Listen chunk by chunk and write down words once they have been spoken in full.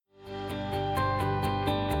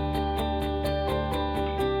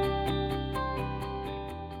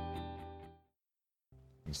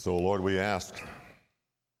So, Lord, we ask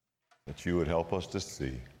that you would help us to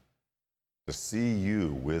see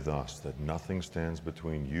you with us, that nothing stands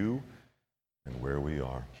between you and where we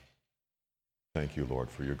are. Thank you, Lord,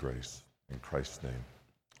 for your grace. In Christ's name,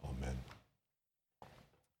 amen.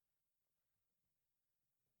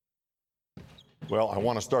 Well, I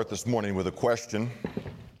want to start this morning with a question.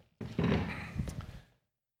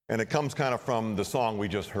 And it comes kind of from the song we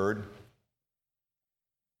just heard.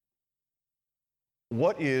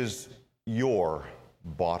 What is your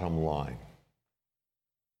bottom line?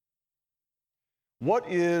 What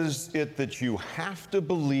is it that you have to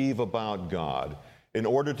believe about God in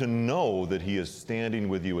order to know that He is standing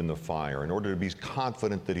with you in the fire, in order to be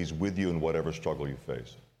confident that He's with you in whatever struggle you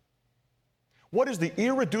face? What is the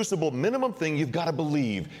irreducible minimum thing you've got to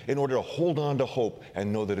believe in order to hold on to hope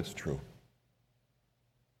and know that it's true?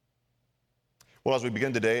 Well, as we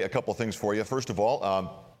begin today, a couple things for you. First of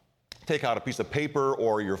all, take out a piece of paper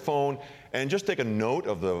or your phone and just take a note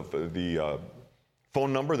of the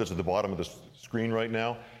phone number that's at the bottom of the screen right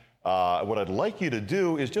now. What I'd like you to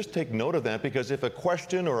do is just take note of that, because if a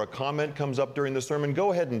question or a comment comes up during the sermon,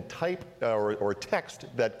 go ahead and type or text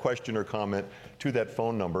that question or comment to that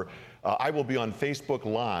phone number. I will be on Facebook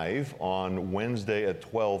Live on Wednesday at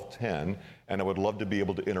 12:10, and I would love to be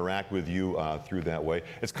able to interact with you through that way.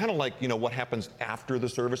 It's kind of like, what happens after the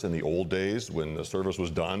service in the old days when the service was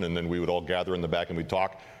done and then we would all gather in the back and we'd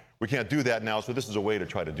talk. We can't do that now, so this is a way to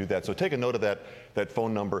try to do that. So take a note of that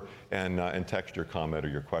phone number and text your comment or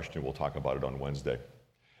your question. We'll talk about it on Wednesday.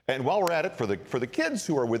 And while we're at it, for the kids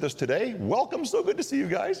who are with us today, welcome. So good to see you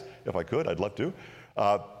guys. If I could, I'd love to.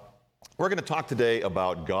 We're going to talk today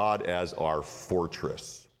about God as our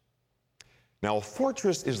fortress. Now, a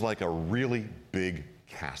fortress is like a really big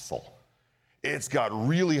castle. It's got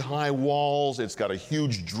really high walls, it's got a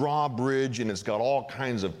huge drawbridge, and it's got all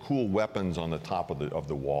kinds of cool weapons on the top of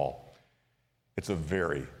the wall. It's a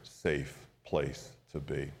very safe place to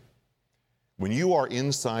be. When you are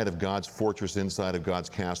inside of God's fortress, inside of God's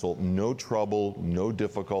castle, no trouble, no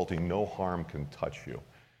difficulty, no harm can touch you.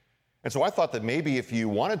 And so I thought that maybe if you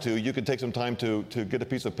wanted to, you could take some time to get a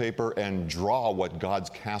piece of paper and draw what God's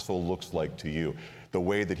castle looks like to you, the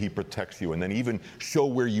way that He protects you, and then even show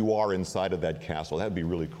where you are inside of that castle. That'd be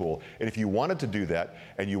really cool. And if you wanted to do that,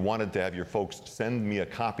 and you wanted to have your folks send me a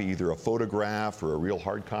copy, either a photograph or a real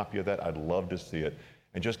hard copy of that, I'd love to see it,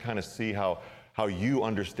 and just kind of see how you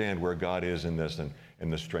understand where God is in this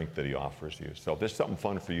and the strength that He offers you. So there's something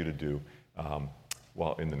fun for you to do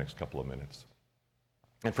in the next couple of minutes.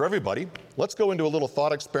 And for everybody, let's go into a little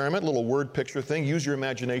thought experiment, a little word picture thing. Use your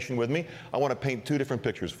imagination with me. I want to paint two different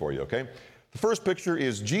pictures for you, okay? The first picture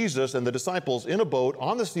is Jesus and the disciples in a boat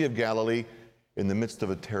on the Sea of Galilee in the midst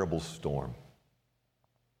of a terrible storm.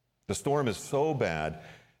 The storm is so bad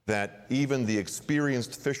that even the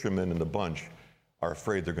experienced fishermen in the bunch are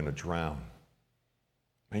afraid they're going to drown.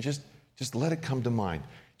 And just let it come to mind.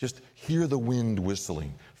 Just hear the wind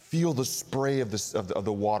whistling. Feel the spray of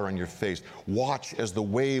the water on your face. Watch as the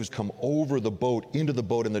waves come over the boat, into the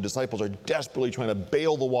boat, and the disciples are desperately trying to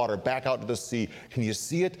bail the water back out to the sea. Can you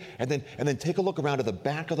see it? And then take a look around at the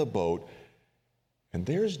back of the boat, and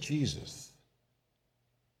there's Jesus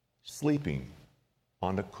sleeping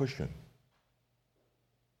on a cushion.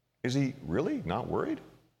 Is He really not worried?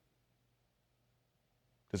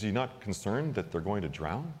 Is He not concerned that they're going to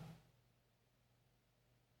drown?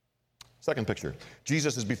 Second picture,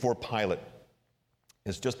 Jesus is before Pilate.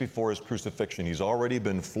 It's just before His crucifixion. He's already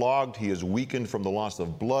been flogged, he is weakened from the loss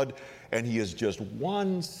of blood, and he is just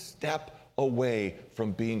one step away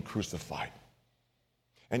from being crucified.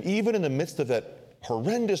 And even in the midst of that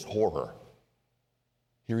horrendous horror,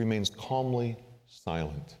 He remains calmly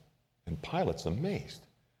silent. And Pilate's amazed.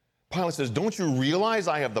 Pilate says, "Don't you realize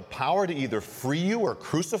I have the power to either free you or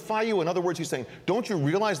crucify you?" In other words, he's saying, don't you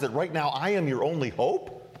realize that right now I am your only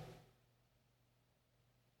hope?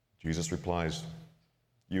 Jesus replies,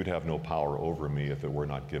 "You'd have no power over me if it were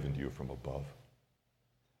not given to you from above."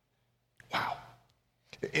 Wow.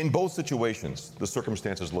 In both situations, the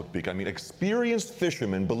circumstances look bleak. Experienced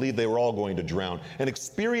fishermen believed they were all going to drown. An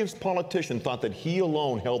experienced politician thought that he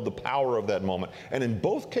alone held the power of that moment. And in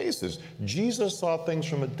both cases, Jesus saw things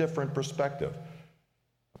from a different perspective,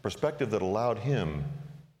 a perspective that allowed Him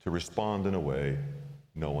to respond in a way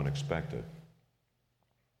no one expected.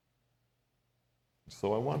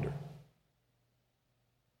 So I wonder,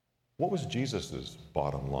 what was Jesus'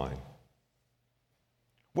 bottom line?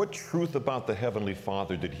 What truth about the Heavenly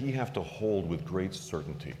Father did He have to hold with great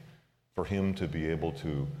certainty for Him to be able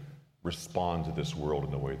to respond to this world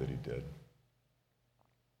in the way that He did?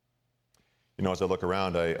 As I look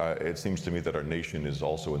around, it seems to me that our nation is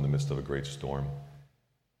also in the midst of a great storm.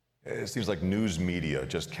 It seems like news media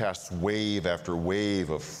just casts wave after wave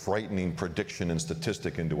of frightening prediction and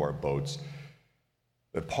statistic into our boats.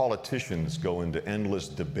 That politicians go into endless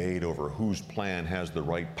debate over whose plan has the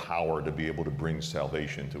right power to be able to bring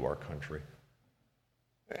salvation to our country.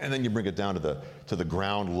 And then you bring it down to the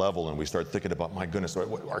ground level, and we start thinking about, my goodness,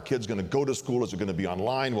 are our kids going to go to school? Is it going to be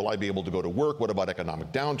online? Will I be able to go to work? What about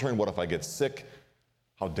economic downturn? What if I get sick?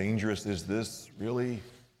 How dangerous is this, really?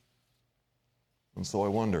 And so I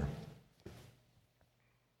wonder,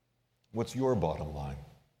 what's your bottom line?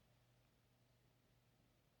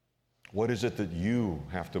 What is it that you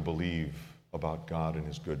have to believe about God and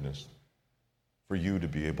His goodness for you to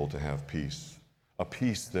be able to have peace? A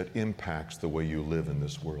peace that impacts the way you live in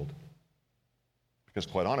this world. Because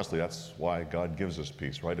quite honestly, that's why God gives us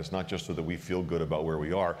peace, right? It's not just so that we feel good about where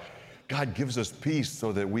we are. God gives us peace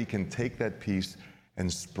so that we can take that peace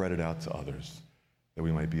and spread it out to others, that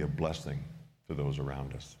we might be a blessing to those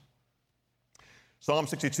around us. Psalm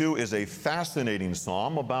 62 is a fascinating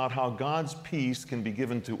psalm about how God's peace can be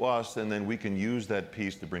given to us, and then we can use that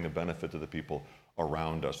peace to bring a benefit to the people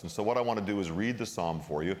around us. And so what I want to do is read the psalm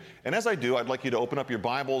for you. And as I do, I'd like you to open up your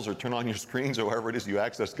Bibles or turn on your screens or however it is you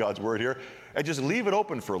access God's Word here, and just leave it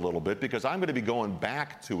open for a little bit, because I'm going to be going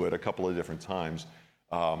back to it a couple of different times.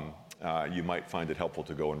 You might find it helpful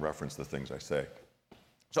to go and reference the things I say.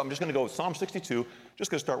 So I'm just going to go with Psalm 62,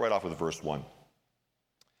 just going to start right off with verse 1.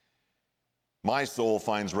 My soul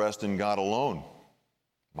finds rest in God alone.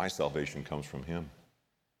 My salvation comes from Him.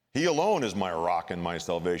 He alone is my rock and my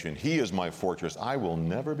salvation. He is my fortress. I will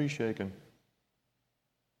never be shaken.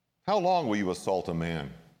 How long will you assault a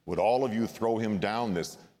man? Would all of you throw him down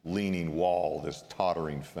this leaning wall, this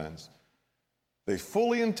tottering fence? They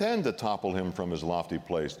fully intend to topple him from his lofty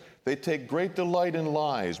place. They take great delight in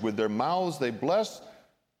lies. With their mouths they bless,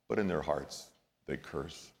 but in their hearts they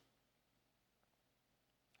curse.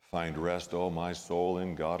 Find rest, O my soul,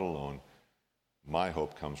 in God alone. My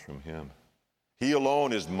hope comes from Him. He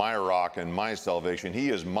alone is my rock and my salvation. He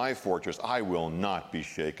is my fortress. I will not be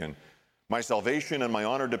shaken. My salvation and my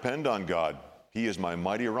honor depend on God. He is my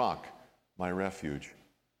mighty rock, my refuge.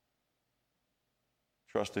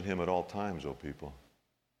 Trust in Him at all times, O people.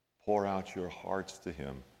 Pour out your hearts to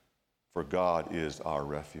Him, for God is our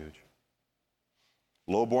refuge.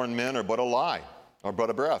 Low-born men are but a lie, are but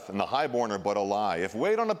a breath, and the high-born are but a lie. If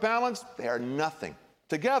weighed on a balance, they are nothing.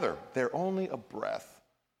 Together, they're only a breath.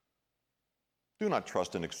 Do not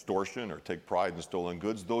trust in extortion or take pride in stolen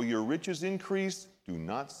goods. Though your riches increase, do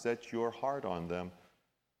not set your heart on them.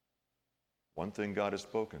 One thing God has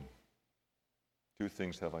spoken. Two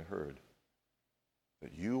things have I heard.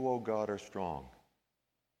 That you, O God, are strong,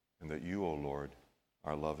 and that you, O Lord,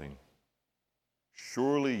 are loving.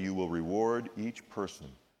 Surely you will reward each person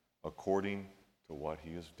according to what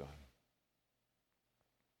he has done.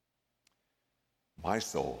 My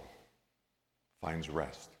soul finds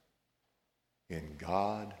rest in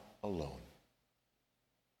God alone.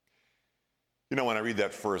 You know, when I read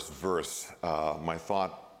that first verse, my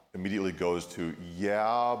thought immediately goes to,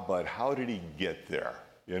 yeah, but how did he get there?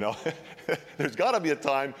 You know, there's got to be a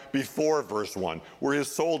time before verse 1 where his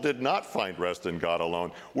soul did not find rest in God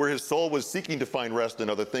alone, where his soul was seeking to find rest in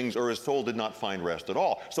other things, or his soul did not find rest at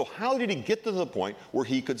all. So how did he get to the point where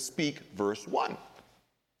he could speak verse 1?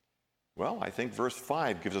 Well, I think verse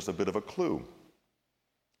 5 gives us a bit of a clue.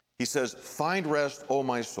 He says, find rest, O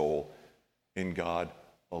my soul, in God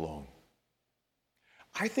alone.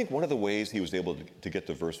 I think one of the ways he was able to get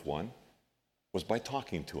to verse 1 was by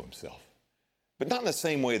talking to himself. But not in the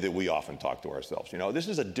same way that we often talk to ourselves. You know, this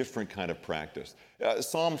is a different kind of practice.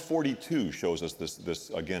 Psalm 42 shows us this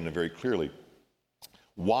again very clearly.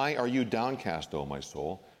 Why are you downcast, O my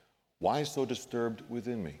soul? Why so disturbed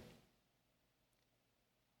within me?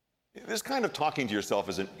 This kind of talking to yourself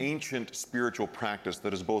is an ancient spiritual practice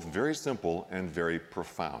that is both very simple and very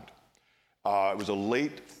profound. It was a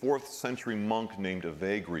late 4th century monk named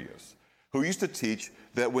Evagrius who used to teach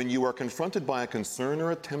that when you are confronted by a concern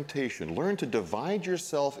or a temptation, learn to divide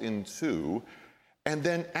yourself in two and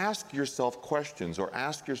then ask yourself questions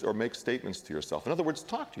or make statements to yourself. In other words,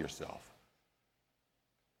 talk to yourself.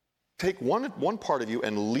 Take one part of you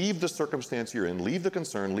and leave the circumstance you're in, leave the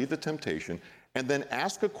concern, leave the temptation, and then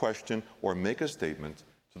ask a question or make a statement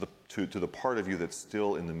to the part of you that's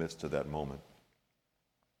still in the midst of that moment.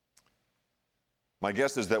 My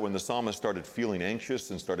guess is that when the psalmist started feeling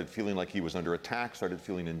anxious and started feeling like he was under attack, started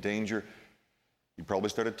feeling in danger, he probably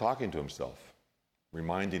started talking to himself,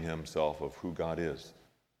 reminding himself of who God is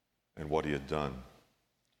and what he had done.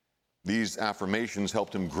 These affirmations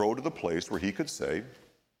helped him grow to the place where he could say,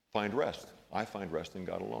 find rest. I find rest in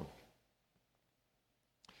God alone.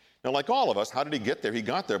 Now, like all of us, how did he get there? He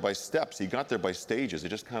got there by steps. He got there by stages.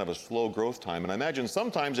 It's just kind of a slow growth time. And I imagine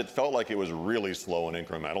sometimes it felt like it was really slow and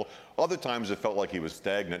incremental. Other times it felt like he was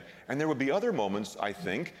stagnant. And there would be other moments, I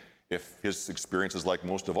think, if his experience is like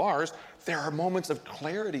most of ours, there are moments of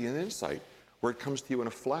clarity and insight where it comes to you in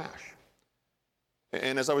a flash.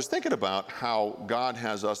 And as I was thinking about how God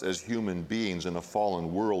has us as human beings in a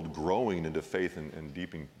fallen world growing into faith and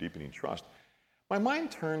deepening trust, my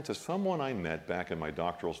mind turned to someone I met back in my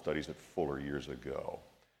doctoral studies at Fuller years ago.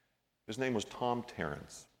 His name was Tom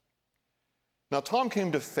Terrence. Now, Tom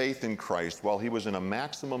came to faith in Christ while he was in a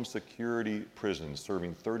maximum security prison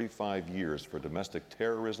serving 35 years for domestic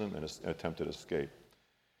terrorism and attempted escape.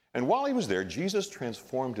 And while he was there, Jesus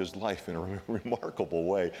transformed his life in a remarkable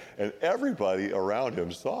way, and everybody around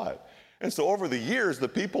him saw it. And so over the years, the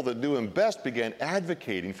people that knew him best began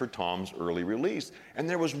advocating for Tom's early release. And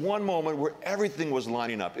there was one moment where everything was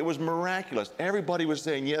lining up. It was miraculous. Everybody was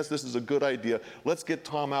saying, yes, this is a good idea. Let's get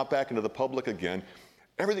Tom out back into the public again.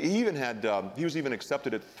 He was even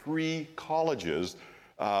accepted at 3 colleges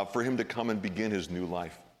for him to come and begin his new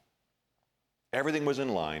life. Everything was in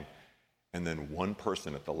line. And then one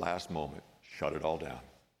person at the last moment shut it all down.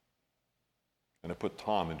 And it put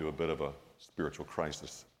Tom into a bit of a spiritual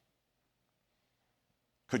crisis.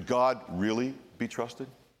 Could God really be trusted?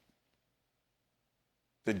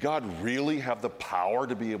 Did God really have the power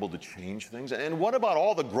to be able to change things? And what about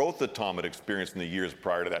all the growth that Tom had experienced in the years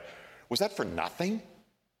prior to that? Was that for nothing?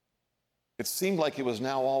 It seemed like it was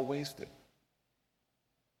now all wasted.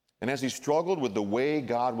 And as he struggled with the way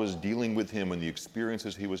God was dealing with him and the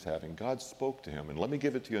experiences he was having, God spoke to him. And let me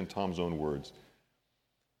give it to you in Tom's own words.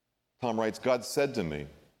 Tom writes, God said to me,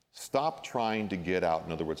 stop trying to get out.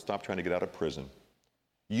 In other words, stop trying to get out of prison.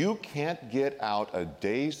 You can't get out a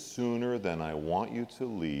day sooner than I want you to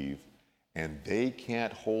leave, and they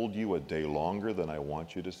can't hold you a day longer than I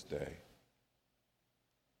want you to stay.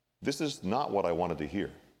 This is not what I wanted to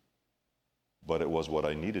hear, but it was what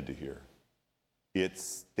I needed to hear. It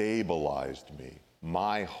stabilized me.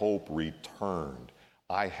 My hope returned.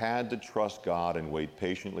 I had to trust God and wait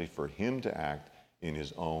patiently for him to act in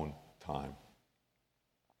his own time.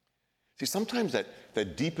 See, sometimes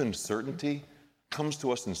that deep uncertainty comes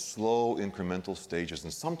to us in slow, incremental stages,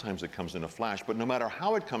 and sometimes it comes in a flash, but no matter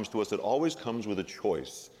how it comes to us, it always comes with a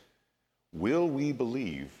choice. Will we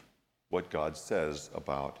believe what God says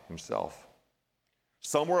about himself?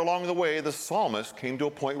 Somewhere along the way, the psalmist came to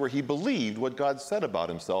a point where he believed what God said about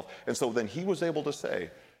himself, and so then he was able to say,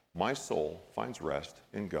 my soul finds rest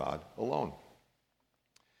in God alone.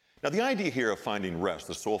 Now, the idea here of finding rest,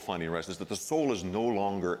 the soul finding rest, is that the soul is no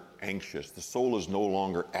longer anxious. The soul is no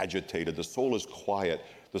longer agitated. The soul is quiet.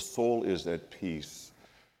 The soul is at peace.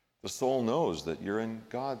 The soul knows that you're in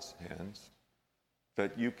God's hands,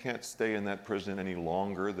 that you can't stay in that prison any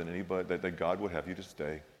longer than anybody, that God would have you to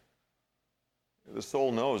stay. The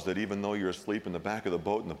soul knows that even though you're asleep in the back of the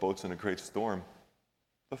boat and the boat's in a great storm,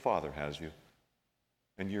 the Father has you,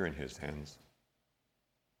 and you're in his hands.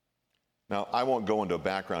 Now, I won't go into a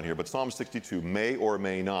background here, but Psalm 62 may or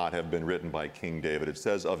may not have been written by King David. It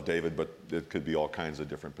says of David, but it could be all kinds of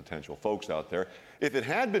different potential folks out there. If it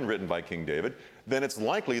had been written by King David, then it's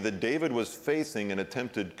likely that David was facing an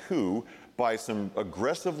attempted coup by some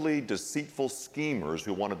aggressively deceitful schemers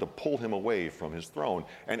who wanted to pull him away from his throne.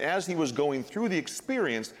 And as he was going through the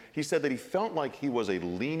experience, he said that he felt like he was a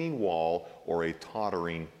leaning wall or a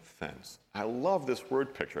tottering fence. I love this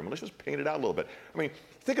word picture. I mean, let's just paint it out a little bit. I mean,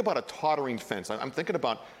 think about a tottering fence. I'm thinking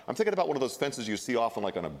about one of those fences you see often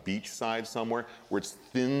like on a beach side somewhere, where it's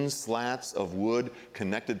thin slats of wood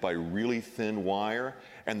connected by really thin wire,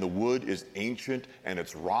 and the wood is ancient and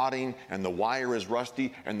it's rotting and the wire is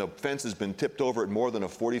rusty and the fence has been tipped over at more than a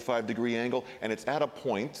 45-degree angle, and it's at a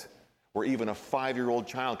point where even a 5-year-old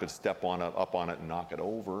child could step up on it and knock it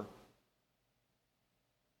over.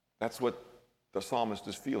 That's what the psalmist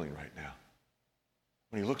is feeling right now.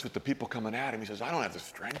 When he looks at the people coming at him, he says, I don't have the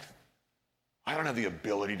strength. I don't have the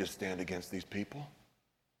ability to stand against these people.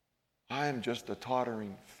 I am just a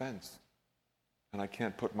tottering fence, and I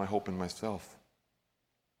can't put my hope in myself.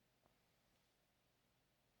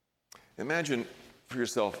 Imagine for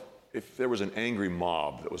yourself if there was an angry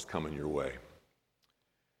mob that was coming your way,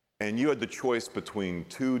 and you had the choice between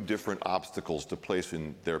 2 different obstacles to place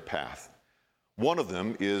in their path. One of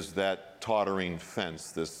them is that tottering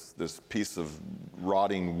fence, this piece of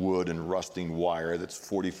rotting wood and rusting wire that's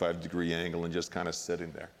 45-degree angle and just kind of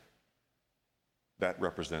sitting there. That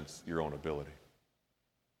represents your own ability.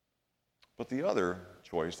 But the other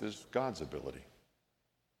choice is God's ability.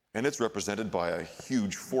 And it's represented by a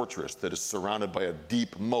huge fortress that is surrounded by a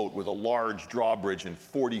deep moat with a large drawbridge and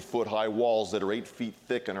 40-foot high walls that are 8 feet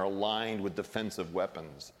thick and are lined with defensive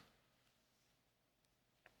weapons.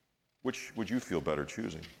 Which would you feel better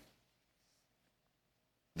choosing?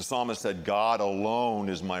 The psalmist said, God alone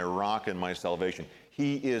is my rock and my salvation.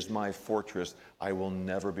 He is my fortress. I will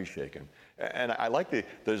never be shaken. And I like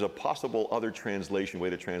there's a possible other way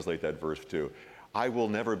to translate that verse too. I will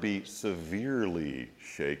never be severely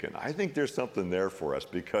shaken. I think there's something there for us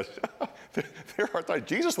because there are times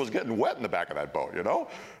Jesus was getting wet in the back of that boat, you know?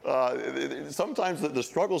 Sometimes the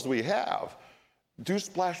struggles we have do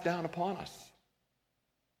splash down upon us,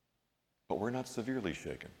 but we're not severely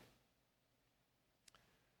shaken.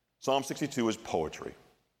 Psalm 62 is poetry.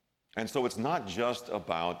 And so it's not just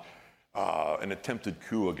about an attempted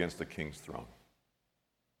coup against the king's throne.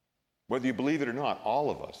 Whether you believe it or not,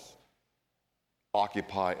 all of us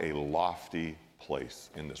occupy a lofty place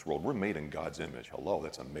in this world. We're made in God's image. Hello,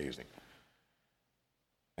 that's amazing.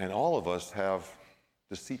 And all of us have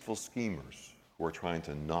deceitful schemers who are trying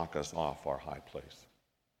to knock us off our high place.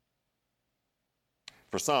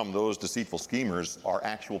 For some, those deceitful schemers are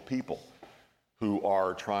actual people who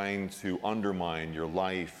are trying to undermine your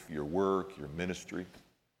life, your work, your ministry.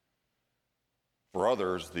 For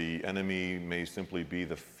others, the enemy may simply be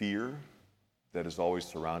the fear that is always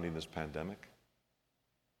surrounding this pandemic.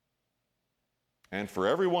 And for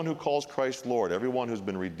everyone who calls Christ Lord, everyone who's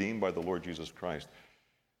been redeemed by the Lord Jesus Christ,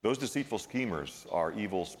 those deceitful schemers are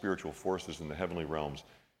evil spiritual forces in the heavenly realms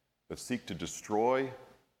that seek to destroy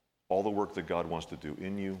all the work that God wants to do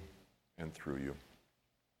in you and through you.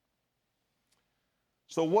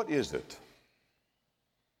 So what is it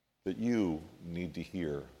that you need to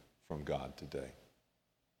hear from God today?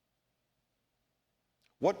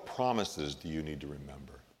 What promises do you need to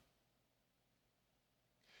remember?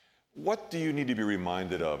 What do you need to be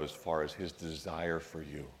reminded of as far as his desire for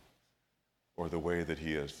you or the way that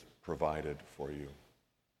he has provided for you?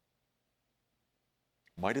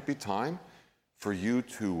 Might it be time for you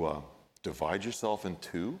to divide yourself in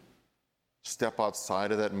two? Step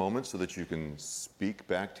outside of that moment so that you can speak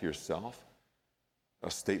back to yourself a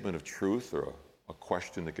statement of truth or a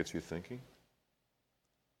question that gets you thinking?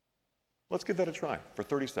 Let's give that a try for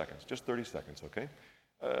 30 seconds, just 30 seconds, okay?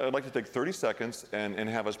 I'd like to take 30 seconds and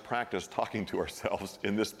have us practice talking to ourselves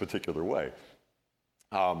in this particular way.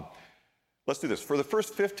 Let's do this. For the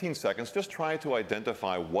first 15 seconds, just try to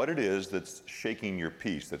identify what it is that's shaking your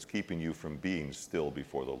peace, that's keeping you from being still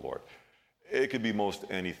before the Lord. It could be most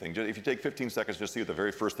anything. If you take 15 seconds, just see what the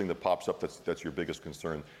very first thing that pops up that's your biggest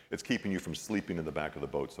concern. It's keeping you from sleeping in the back of the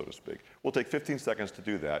boat, so to speak. We'll take 15 seconds to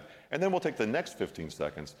do that, and then we'll take the next 15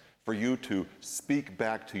 seconds for you to speak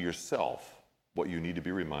back to yourself what you need to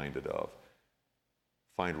be reminded of.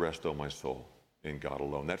 Find rest, O my soul, in God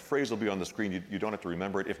alone. That phrase will be on the screen. You don't have to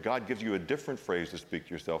remember it. If God gives you a different phrase to speak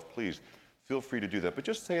to yourself, please feel free to do that. But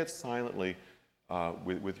just say it silently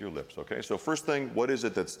with your lips, okay? So first thing, what is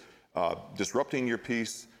it that's disrupting your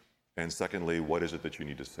peace? And secondly, what is it that you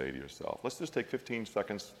need to say to yourself? Let's just take 15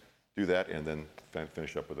 seconds, do that, and then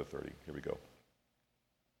finish up with a 30. Here we go.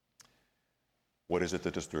 What is it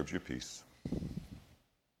that disturbs your peace?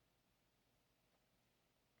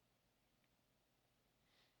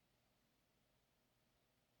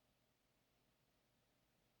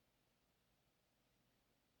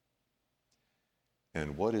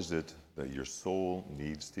 And what is it that your soul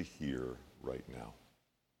needs to hear right now?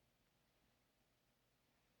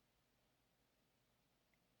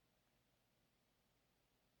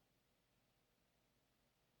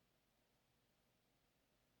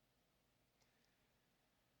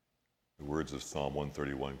 The words of Psalm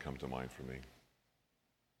 131 come to mind for me.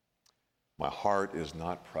 My heart is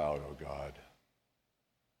not proud, O God,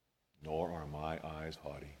 nor are my eyes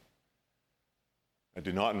haughty. I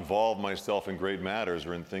do not involve myself in great matters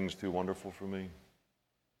or in things too wonderful for me,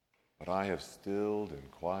 but I have stilled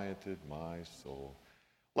and quieted my soul.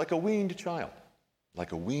 Like a weaned child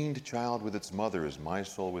with its mother is my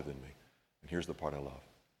soul within me. And here's the part I love.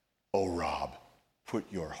 O Rob, put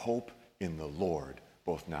your hope in the Lord,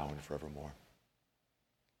 both now and forevermore.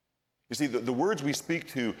 You see, the words we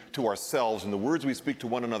speak to ourselves and the words we speak to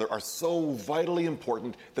one another are so vitally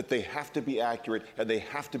important that they have to be accurate and they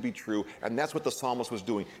have to be true. And that's what the psalmist was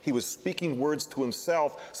doing. He was speaking words to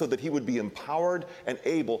himself so that he would be empowered and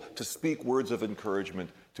able to speak words of encouragement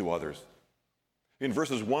to others. In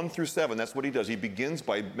verses 1 through 7, that's what he does. He begins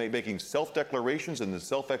by making self-declarations and the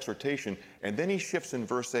self-exhortation, and then he shifts in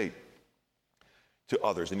verse 8 to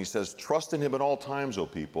others. And he says, trust in him at all times, O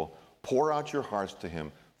people. Pour out your hearts to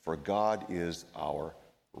him, for God is our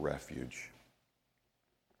refuge.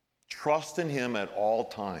 Trust in him at all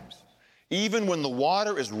times. Even when the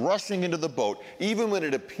water is rushing into the boat, even when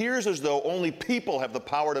it appears as though only people have the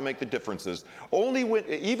power to make the differences,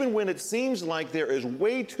 even when it seems like there is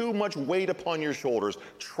way too much weight upon your shoulders,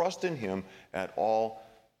 trust in him at all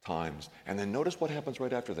times. And then notice what happens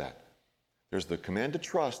right after that. There's the command to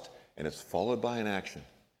trust, and it's followed by an action.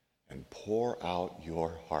 And pour out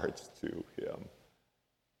your hearts to him.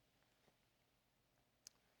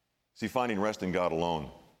 See, finding rest in God alone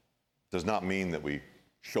does not mean that we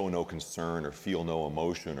show no concern or feel no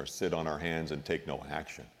emotion or sit on our hands and take no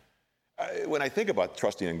action. When I think about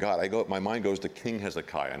trusting in God, my mind goes to King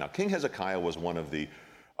Hezekiah. Now, King Hezekiah was one of the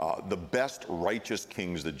best righteous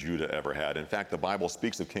kings that Judah ever had. In fact, the Bible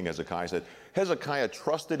speaks of King Hezekiah. It said, Hezekiah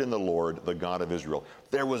trusted in the Lord, the God of Israel.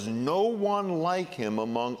 There was no one like him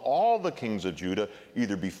among all the kings of Judah,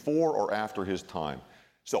 either before or after his time.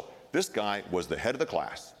 So this guy was the head of the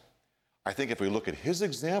class. I think if we look at his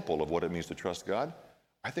example of what it means to trust God,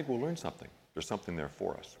 I think we'll learn something. There's something there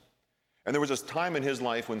for us. And there was this time in his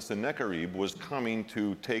life when Sennacherib was coming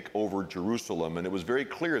to take over Jerusalem, and it was very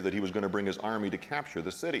clear that he was going to bring his army to capture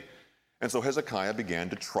the city. And so Hezekiah began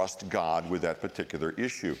to trust God with that particular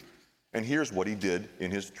issue. And here's what he did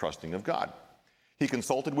in his trusting of God. He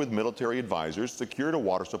consulted with military advisors, secured a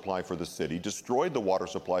water supply for the city, destroyed the water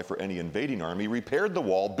supply for any invading army, repaired the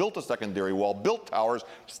wall, built a secondary wall, built towers,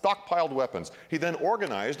 stockpiled weapons. He then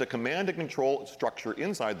organized a command and control structure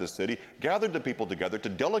inside the city, gathered the people together to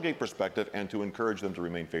delegate perspective and to encourage them to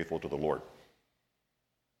remain faithful to the Lord.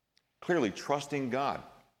 Clearly, trusting God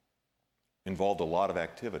involved a lot of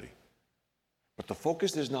activity. But the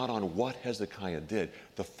focus is not on what Hezekiah did.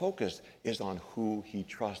 The focus is on who he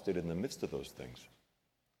trusted in the midst of those things.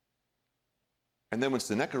 And then when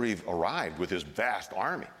Sennacherib arrived with his vast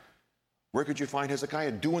army, where could you find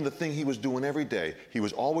Hezekiah? Doing the thing he was doing every day. He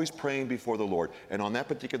was always praying before the Lord. And on that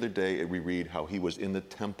particular day, we read how he was in the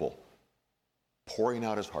temple, pouring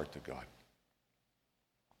out his heart to God.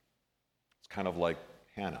 It's kind of like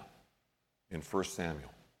Hannah in 1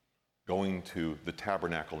 Samuel, going to the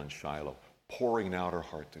tabernacle in Shiloh, pouring out her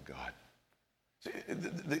heart to God.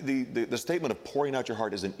 The statement of pouring out your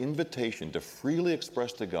heart is an invitation to freely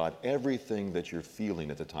express to God everything that you're feeling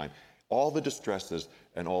at the time, all the distresses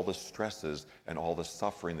and all the stresses and all the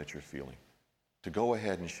suffering that you're feeling, to go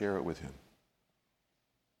ahead and share it with him.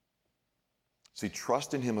 See,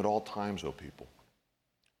 trust in him at all times, O people.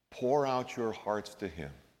 Pour out your hearts to him,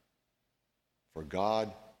 for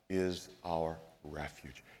God is our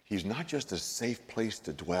refuge. He's not just a safe place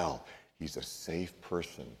to dwell. He's a safe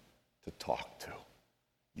person to talk to.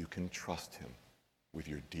 You can trust him with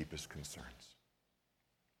your deepest concerns.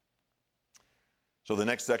 So the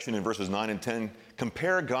next section in verses 9 and 10,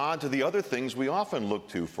 compare God to the other things we often look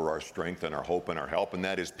to for our strength and our hope and our help, and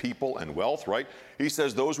that is people and wealth, right? He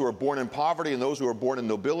says those who are born in poverty and those who are born in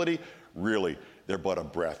nobility, really, they're but a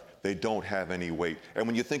breath. They don't have any weight. And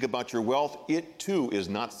when you think about your wealth, it too is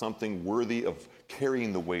not something worthy of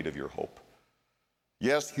carrying the weight of your hope.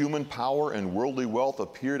 Yes, human power and worldly wealth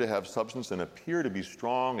appear to have substance and appear to be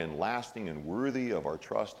strong and lasting and worthy of our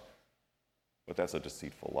trust, but that's a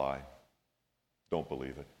deceitful lie. Don't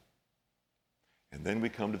believe it. And then we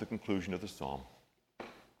come to the conclusion of the psalm,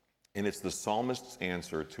 and it's the psalmist's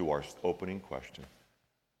answer to our opening question.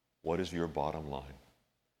 What is your bottom line?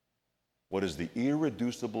 What is the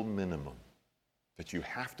irreducible minimum that you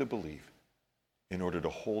have to believe in order to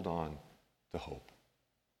hold on to hope?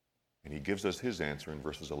 And he gives us his answer in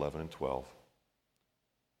verses 11 and 12.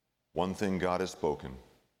 One thing God has spoken,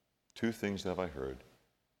 two things have I heard,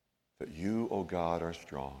 that you, O God, are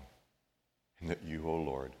strong, and that you, O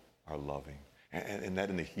Lord, are loving. And that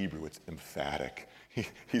in the Hebrew, it's emphatic.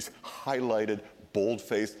 He's highlighted,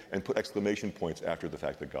 bold-faced, and put exclamation points after the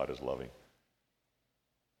fact that God is loving.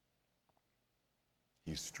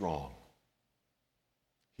 He's strong.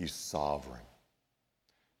 He's sovereign.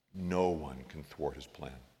 No one can thwart his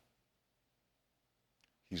plan.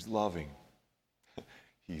 He's loving.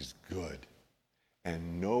 He's good.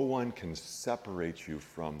 And no one can separate you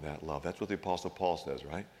from that love. That's what the Apostle Paul says,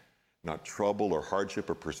 right? Not trouble or hardship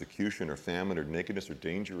or persecution or famine or nakedness or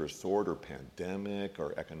danger or sword or pandemic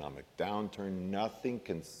or economic downturn. Nothing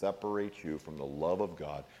can separate you from the love of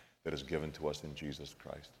God that is given to us in Jesus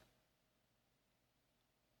Christ.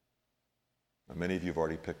 Now, many of you have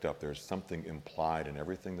already picked up there's something implied in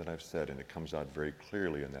everything that I've said, and it comes out very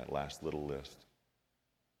clearly in that last little list.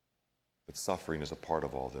 That suffering is a part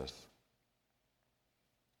of all this.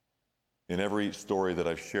 In every story that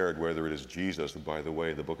I've shared, whether it is Jesus, who, by the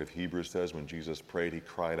way, the book of Hebrews says when Jesus prayed, he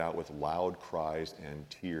cried out with loud cries and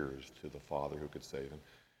tears to the Father who could save him.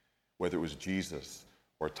 Whether it was Jesus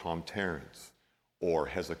or Tom Terrence or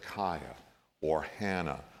Hezekiah or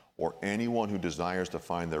Hannah or anyone who desires to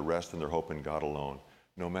find their rest and their hope in God alone,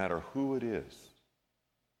 no matter who it is,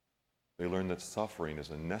 they learn that suffering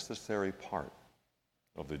is a necessary part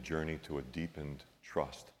of the journey to a deepened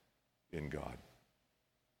trust in God.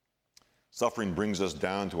 Suffering brings us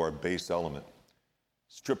down to our base element,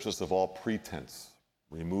 strips us of all pretense,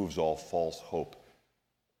 removes all false hope.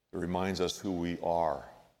 It reminds us who we are.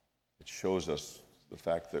 It shows us the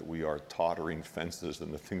fact that we are tottering fences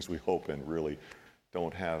and the things we hope in really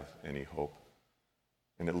don't have any hope.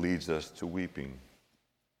 And it leads us to weeping.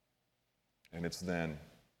 And it's then,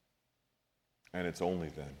 and it's only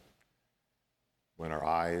then, when our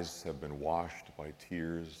eyes have been washed by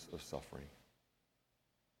tears of suffering,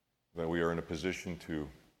 that we are in a position to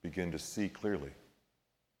begin to see clearly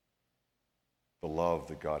the love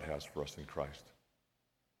that God has for us in Christ,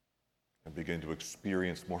 and begin to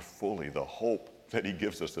experience more fully the hope that he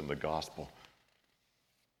gives us in the gospel.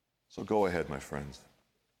 So go ahead, my friends,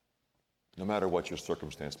 no matter what your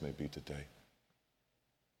circumstance may be today,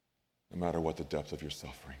 no matter what the depth of your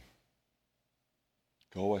suffering,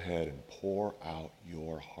 go ahead and pour out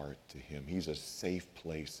your heart to him. He's a safe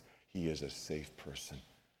place. He is a safe person.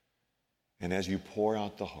 And as you pour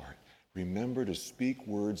out the heart, remember to speak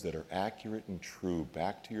words that are accurate and true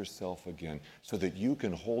back to yourself again, so that you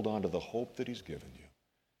can hold on to the hope that he's given you.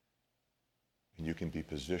 And you can be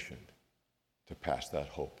positioned to pass that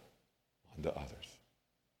hope on to others.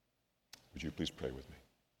 Would you please pray with me?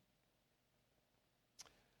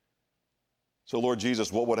 So, Lord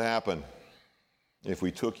Jesus, what would happen if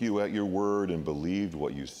we took you at your word and believed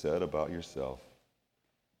what you said about yourself?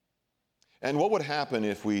 And what would happen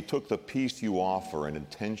if we took the peace you offer and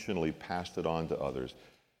intentionally passed it on to others,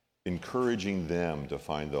 encouraging them to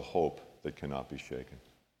find the hope that cannot be shaken?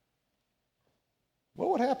 What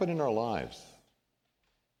would happen in our lives?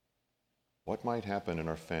 What might happen in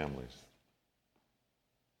our families?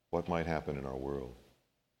 What might happen in our world?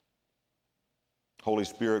 Holy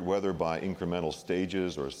Spirit, whether by incremental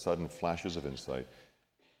stages or sudden flashes of insight,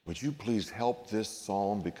 would you please help this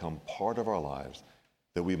psalm become part of our lives,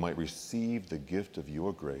 that we might receive the gift of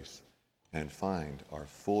your grace and find our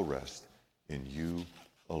full rest in you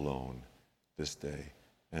alone this day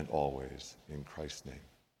and always, in Christ's name.